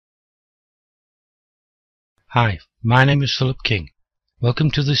Hi, my name is Philip King.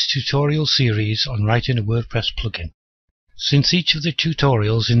 Welcome to this tutorial series on writing a WordPress plugin. Since each of the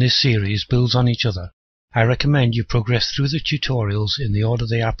tutorials in this series builds on each other, I recommend you progress through the tutorials in the order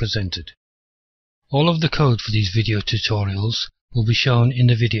they are presented. All of the code for these video tutorials will be shown in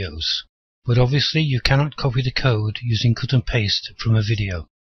the videos, but obviously you cannot copy the code using cut and paste from a video.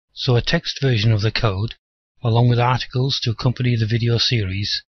 So a text version of the code, along with articles to accompany the video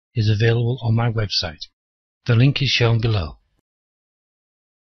series, is available on my website. The link is shown below.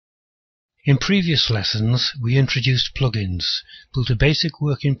 In previous lessons, we introduced plugins, built a basic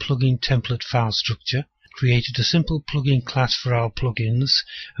working plugin template file structure, created a simple plugin class for our plugins,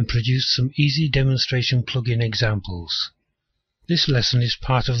 and produced some easy demonstration plugin examples. This lesson is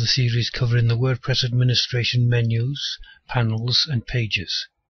part of the series covering the WordPress administration menus, panels, and pages.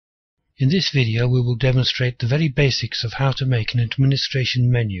 In this video, we will demonstrate the very basics of how to make an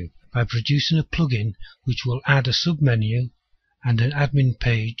administration menu by producing a plugin which will add a submenu and an admin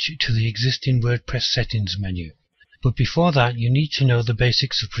page to the existing WordPress settings menu. But before that, you need to know the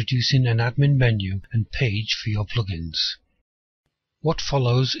basics of producing an admin menu and page for your plugins. What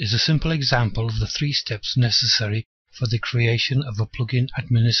follows is a simple example of the 3 steps necessary for the creation of a plugin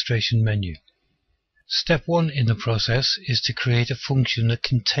administration menu. Step 1 in the process is to create a function that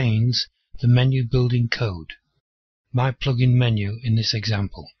contains the menu building code, my plugin menu in this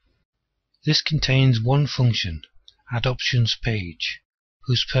example. This contains one function, Add Options Page,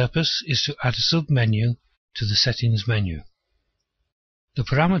 whose purpose is to add a submenu to the settings menu. The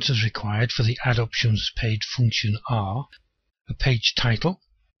parameters required for the Add Options Page function are a page title,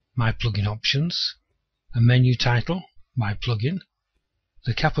 My Plugin Options, a menu title, My Plugin,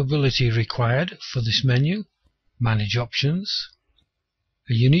 the capability required for this menu, Manage Options,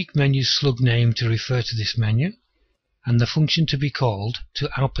 a unique menu slug name to refer to this menu, and the function to be called to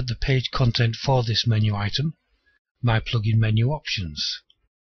output the page content for this menu item, My Plugin Menu Options.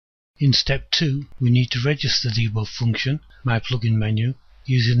 In step 2, we need to register the above function, My Plugin Menu,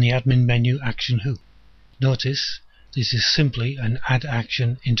 using the admin menu action hook. Notice, this is simply an add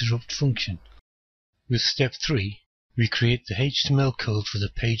action interrupt function. With step 3, we create the HTML code for the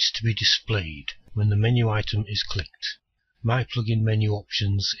page to be displayed when the menu item is clicked, My Plugin Menu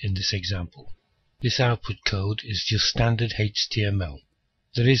Options in this example. This output code is just standard HTML.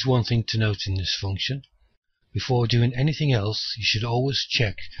 There is one thing to note in this function. Before doing anything else, you should always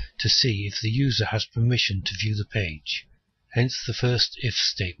check to see if the user has permission to view the page, hence the first if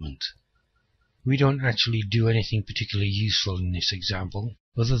statement. We don't actually do anything particularly useful in this example,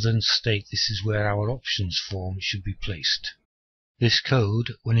 other than state this is where our options form should be placed. This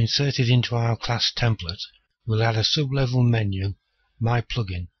code, when inserted into our class template, will add a sub-level menu, My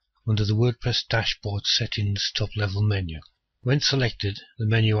Plugin, under the WordPress dashboard settings top-level menu. When selected, the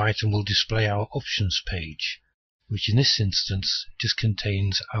menu item will display our options page, which in this instance just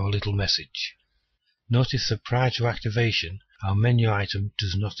contains our little message. Notice that prior to activation, our menu item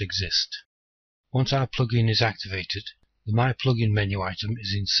does not exist. Once our plugin is activated, the My Plugin menu item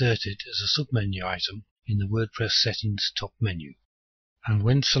is inserted as a submenu item in the WordPress settings top menu, and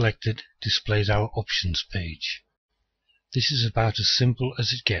when selected, displays our options page. This is about as simple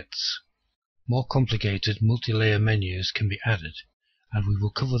as it gets. More complicated multi-layer menus can be added, and we will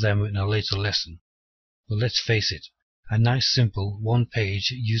cover them in a later lesson. But let's face it, a nice simple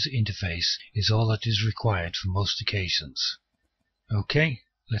one-page user interface is all that is required for most occasions. Okay,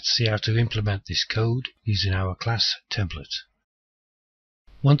 let's see how to implement this code using our class template.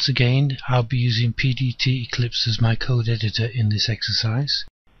 Once again, I'll be using PDT Eclipse as my code editor in this exercise.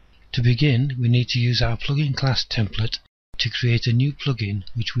 To begin, we need to use our plugin class template to create a new plugin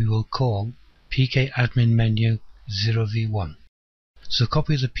which we will call pkadminmenu 0v1. So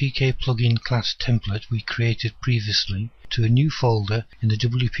copy the pk plugin class template we created previously to a new folder in the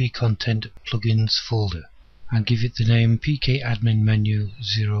WP Content Plugins folder and give it the name pkadminmenu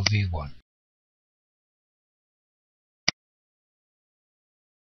 0v1.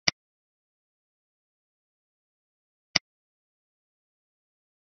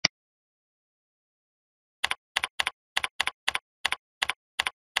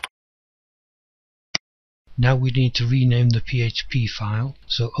 Now we need to rename the PHP file,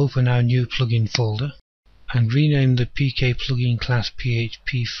 so open our new plugin folder and rename the pk plugin class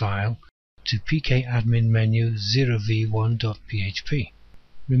PHP file to pkadminmenu 0v1.php.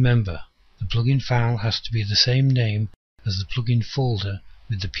 Remember, the plugin file has to be the same name as the plugin folder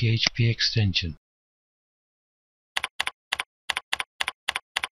with the PHP extension.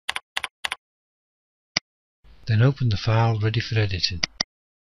 Then open the file ready for editing.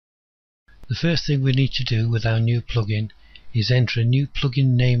 The first thing we need to do with our new plugin is enter a new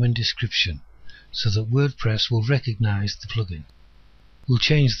plugin name and description. so that WordPress will recognize the plugin. We'll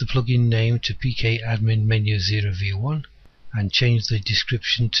change the plugin name to PK Admin Menu 0v1 and change the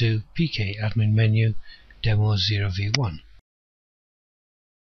description to PK Admin Menu Demo 0v1.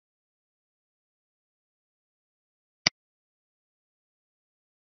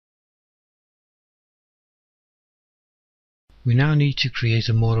 We now need to create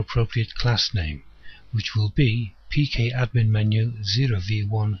a more appropriate class name, which will be PK Admin Menu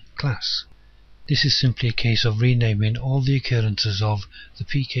 0v1 class. This is simply a case of renaming all the occurrences of the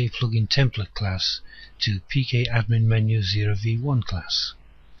PK Plugin Template class to PK Admin Menu 0v1 class.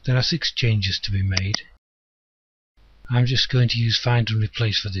 There are 6 changes to be made. I'm just going to use Find and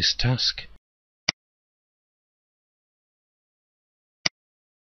Replace for this task.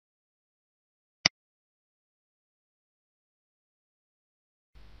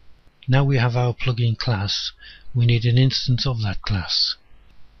 Now we have our plugin class, we need an instance of that class.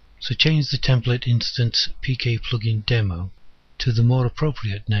 So change the template instance PK Plugin Demo to the more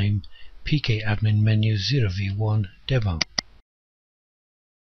appropriate name PK Admin Menu 0v1 Demo.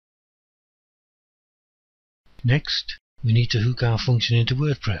 Next, we need to hook our function into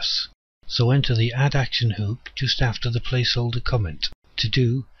WordPress. So enter the Add Action hook just after the placeholder comment. To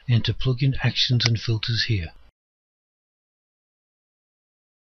do, enter Plugin Actions and Filters here.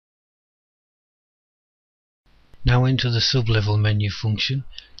 Now enter the sub-level menu function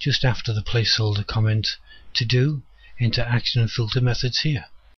just after the placeholder comment. To do, enter Action and Filter methods here.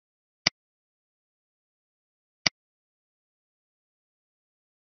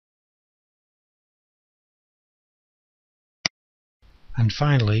 And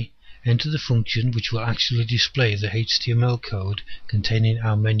finally, enter the function which will actually display the HTML code containing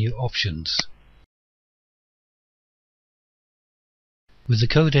our menu options. With the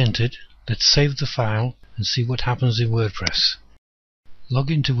code entered, let's save the file and see what happens in WordPress.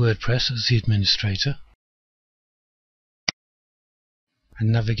 Log into WordPress as the administrator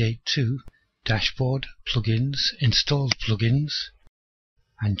and navigate to Dashboard, Plugins, Installed Plugins,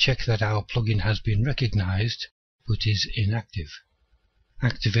 and check that our plugin has been recognized but is inactive.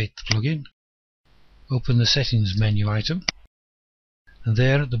 Activate the plugin, open the Settings menu item, and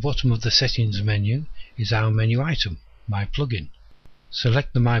there at the bottom of the Settings menu is our menu item, My Plugin.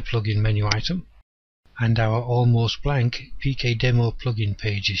 Select the My Plugin menu item, and our almost blank PK Demo plugin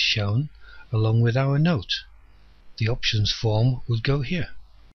page is shown, along with our note. The options form will go here.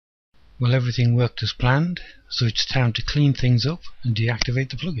 Well, everything worked as planned, so it's time to clean things up and deactivate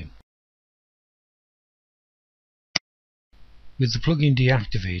the plugin. With the plugin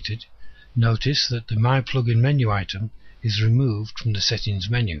deactivated, notice that the My Plugin menu item is removed from the Settings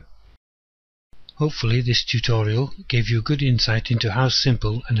menu. Hopefully this tutorial gave you a good insight into how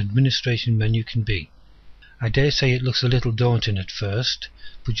simple an administration menu can be. I dare say it looks a little daunting at first,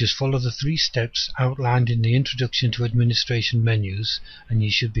 but just follow the 3 steps outlined in the Introduction to Administration Menus and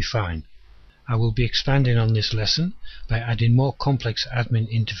you should be fine. I will be expanding on this lesson by adding more complex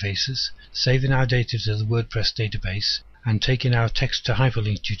admin interfaces, saving our data to the WordPress database, and taking our text to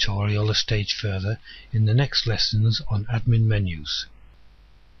hyperlink tutorial a stage further in the next lessons on admin menus.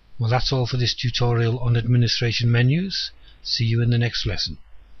 Well, that's all for this tutorial on administration menus. See you in the next lesson.